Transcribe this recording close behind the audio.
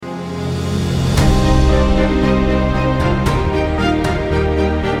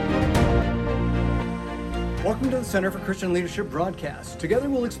Center for Christian Leadership broadcast. Together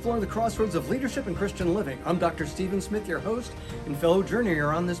we'll explore the crossroads of leadership and Christian living. I'm Dr. Stephen Smith, your host and fellow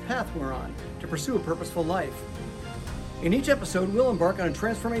journeyer on this path we're on to pursue a purposeful life. In each episode, we'll embark on a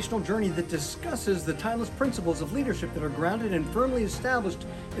transformational journey that discusses the timeless principles of leadership that are grounded and firmly established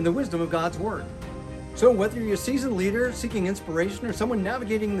in the wisdom of God's Word. So whether you're a seasoned leader seeking inspiration or someone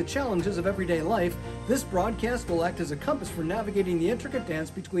navigating the challenges of everyday life, this broadcast will act as a compass for navigating the intricate dance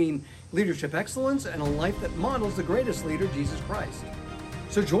between leadership excellence and a life that models the greatest leader, Jesus Christ.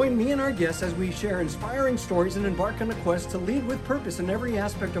 So join me and our guests as we share inspiring stories and embark on a quest to lead with purpose in every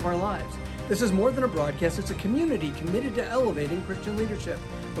aspect of our lives. This is more than a broadcast, it's a community committed to elevating Christian leadership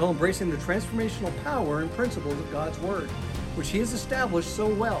while embracing the transformational power and principles of God's Word, which He has established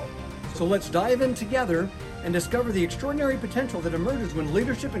so well. So let's dive in together and discover the extraordinary potential that emerges when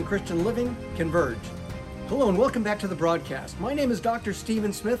leadership and Christian living converge. Hello and welcome back to the broadcast. My name is Dr.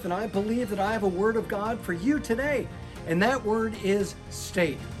 Stephen Smith and I believe that I have a word of God for you today. And that word is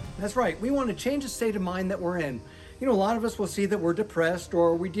state. That's right, we want to change the state of mind that we're in. You know, a lot of us will see that we're depressed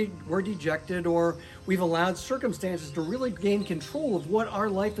or we're dejected or we've allowed circumstances to really gain control of what our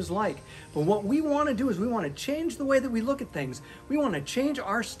life is like. But what we want to do is we want to change the way that we look at things. We want to change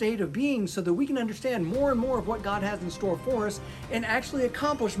our state of being so that we can understand more and more of what God has in store for us and actually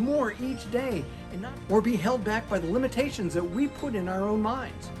accomplish more each day and not or be held back by the limitations that we put in our own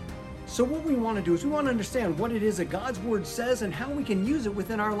minds. So what we want to do is we want to understand what it is that God's Word says and how we can use it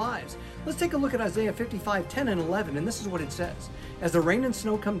within our lives. Let's take a look at Isaiah 55:10 and 11, and this is what it says. As the rain and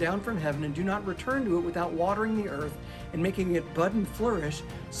snow come down from heaven and do not return to it without watering the earth and making it bud and flourish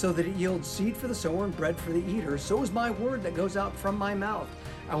so that it yields seed for the sower and bread for the eater, so is my word that goes out from my mouth.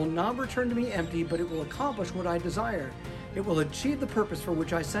 I will not return to me empty, but it will accomplish what I desire. It will achieve the purpose for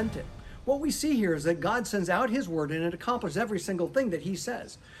which I sent it. What we see here is that God sends out His Word and it accomplishes every single thing that He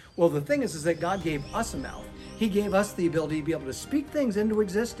says. Well, the thing is that God gave us a mouth. He gave us the ability to be able to speak things into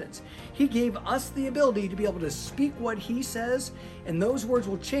existence. He gave us the ability to be able to speak what He says, and those words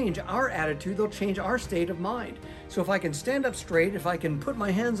will change our attitude. They'll change our state of mind. So if I can stand up straight, if I can put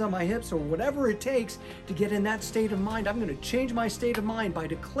my hands on my hips or whatever it takes to get in that state of mind, I'm going to change my state of mind by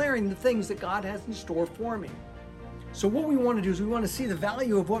declaring the things that God has in store for me. So what we want to do is we want to see the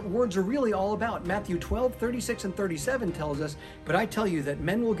value of what words are really all about. Matthew 12:36 and 37 tells us, "But I tell you that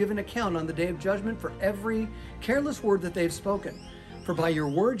men will give an account on the day of judgment for every careless word that they've spoken. For by your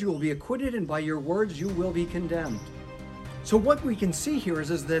words you will be acquitted, and by your words you will be condemned." So what we can see here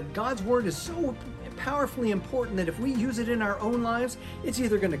is that God's Word is so powerfully important that if we use it in our own lives, it's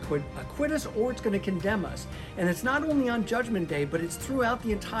either going to acquit us or it's going to condemn us. And it's not only on Judgment Day, but it's throughout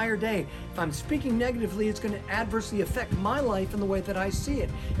the entire day. If I'm speaking negatively, it's going to adversely affect my life in the way that I see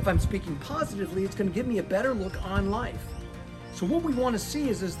it. If I'm speaking positively, it's going to give me a better look on life. So what we want to see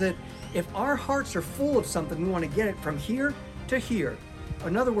is that if our hearts are full of something, we want to get it from here to here.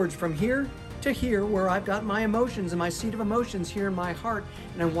 In other words, from here to here, where I've got my emotions and my seat of emotions here in my heart,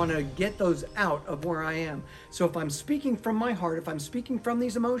 and I want to get those out of where I am. So if I'm speaking from my heart, if I'm speaking from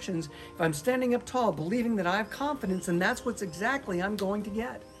these emotions, if I'm standing up tall, believing that I have confidence, then that's what's exactly I'm going to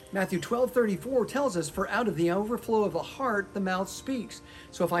get. Matthew 12:34 tells us, "For out of the overflow of the heart, the mouth speaks."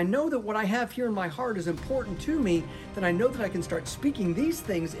 So if I know that what I have here in my heart is important to me, then I know that I can start speaking these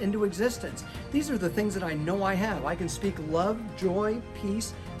things into existence. These are the things that I know I have. I can speak love, joy,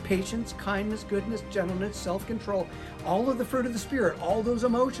 peace, patience, kindness, goodness, gentleness, self-control, all of the fruit of the Spirit, all those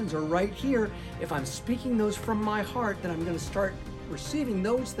emotions are right here. If I'm speaking those from my heart, then I'm going to start receiving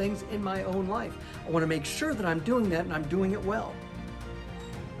those things in my own life. I want to make sure that I'm doing that and I'm doing it well.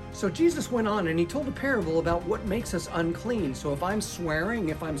 So Jesus went on and He told a parable about what makes us unclean. So if I'm swearing,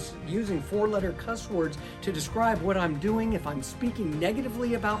 if I'm using 4-letter cuss words to describe what I'm doing, if I'm speaking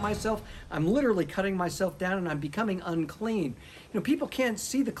negatively about myself, I'm literally cutting myself down and I'm becoming unclean. You know, people can't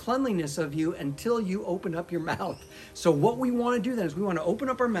see the cleanliness of you until you open up your mouth. So what we want to do then is we want to open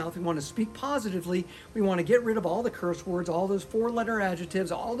up our mouth, we want to speak positively, we want to get rid of all the curse words, all those 4-letter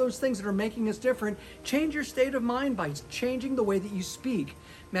adjectives, all those things that are making us different. Change your state of mind by changing the way that you speak.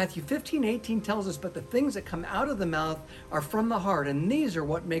 Matthew 15:18 tells us, "But the things that come out of the mouth are from the heart, and these are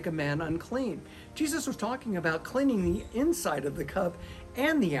what make a man unclean." Jesus was talking about cleaning the inside of the cup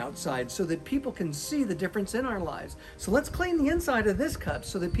and the outside so that people can see the difference in our lives. So let's clean the inside of this cup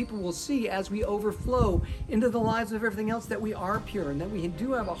so that people will see as we overflow into the lives of everything else that we are pure and that we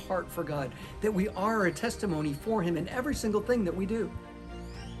do have a heart for God, that we are a testimony for Him in every single thing that we do.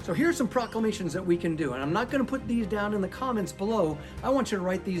 So here's some proclamations that we can do, and I'm not going to put these down in the comments below. I want you to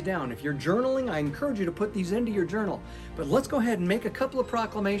write these down. If you're journaling, I encourage you to put these into your journal. But let's go ahead and make a couple of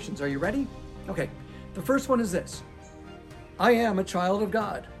proclamations. Are you ready? Okay, the first one is this. I am a child of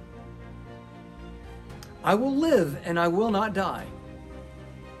God. I will live and I will not die.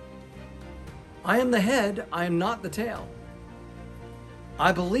 I am the head, I am not the tail.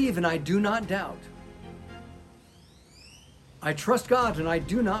 I believe and I do not doubt. I trust God and I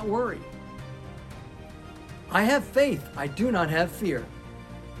do not worry. I have faith, I do not have fear.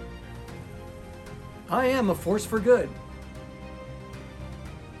 I am a force for good.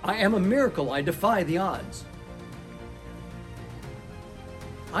 I am a miracle, I defy the odds.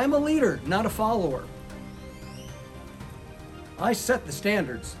 I am a leader, not a follower. I set the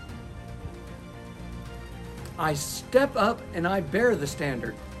standards. I step up and I bear the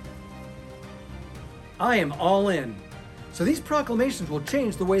standard. I am all in. So these proclamations will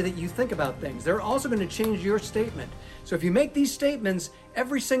change the way that you think about things. They're also going to change your statement. So if you make these statements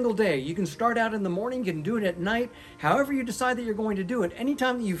every single day, you can start out in the morning, you can do it at night, however you decide that you're going to do it.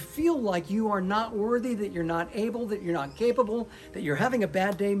 Anytime that you feel like you are not worthy, that you're not able, that you're not capable, that you're having a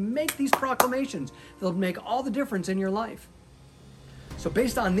bad day, make these proclamations. They'll make all the difference in your life. So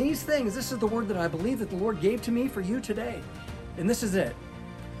based on these things, this is the word that I believe that the Lord gave to me for you today. And this is it.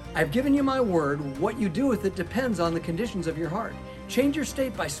 I've given you my word. What you do with it depends on the conditions of your heart. Change your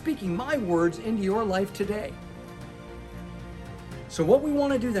state by speaking my words into your life today. So what we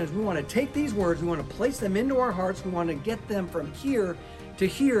want to do then is we want to take these words, we want to place them into our hearts, we want to get them from here to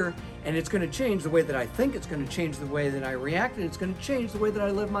here, and it's going to change the way that I think, it's going to change the way that I react, and it's going to change the way that I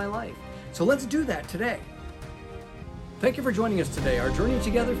live my life. So let's do that today. Thank you for joining us today. Our journey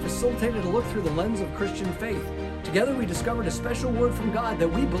together facilitated a look through the lens of Christian faith. Together we discovered a special word from God that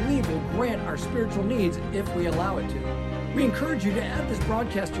we believe will grant our spiritual needs if we allow it to. We encourage you to add this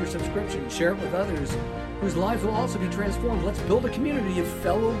broadcast to your subscription, share it with others whose lives will also be transformed. Let's build a community of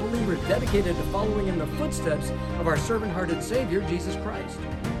fellow believers dedicated to following in the footsteps of our servant-hearted Savior, Jesus Christ.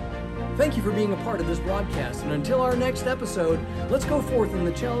 Thank you for being a part of this broadcast, and until our next episode, let's go forth in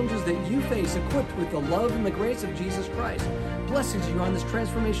the challenges that you face equipped with the love and the grace of Jesus Christ. Blessings you on this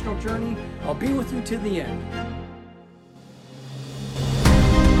transformational journey. I'll be with you to the end.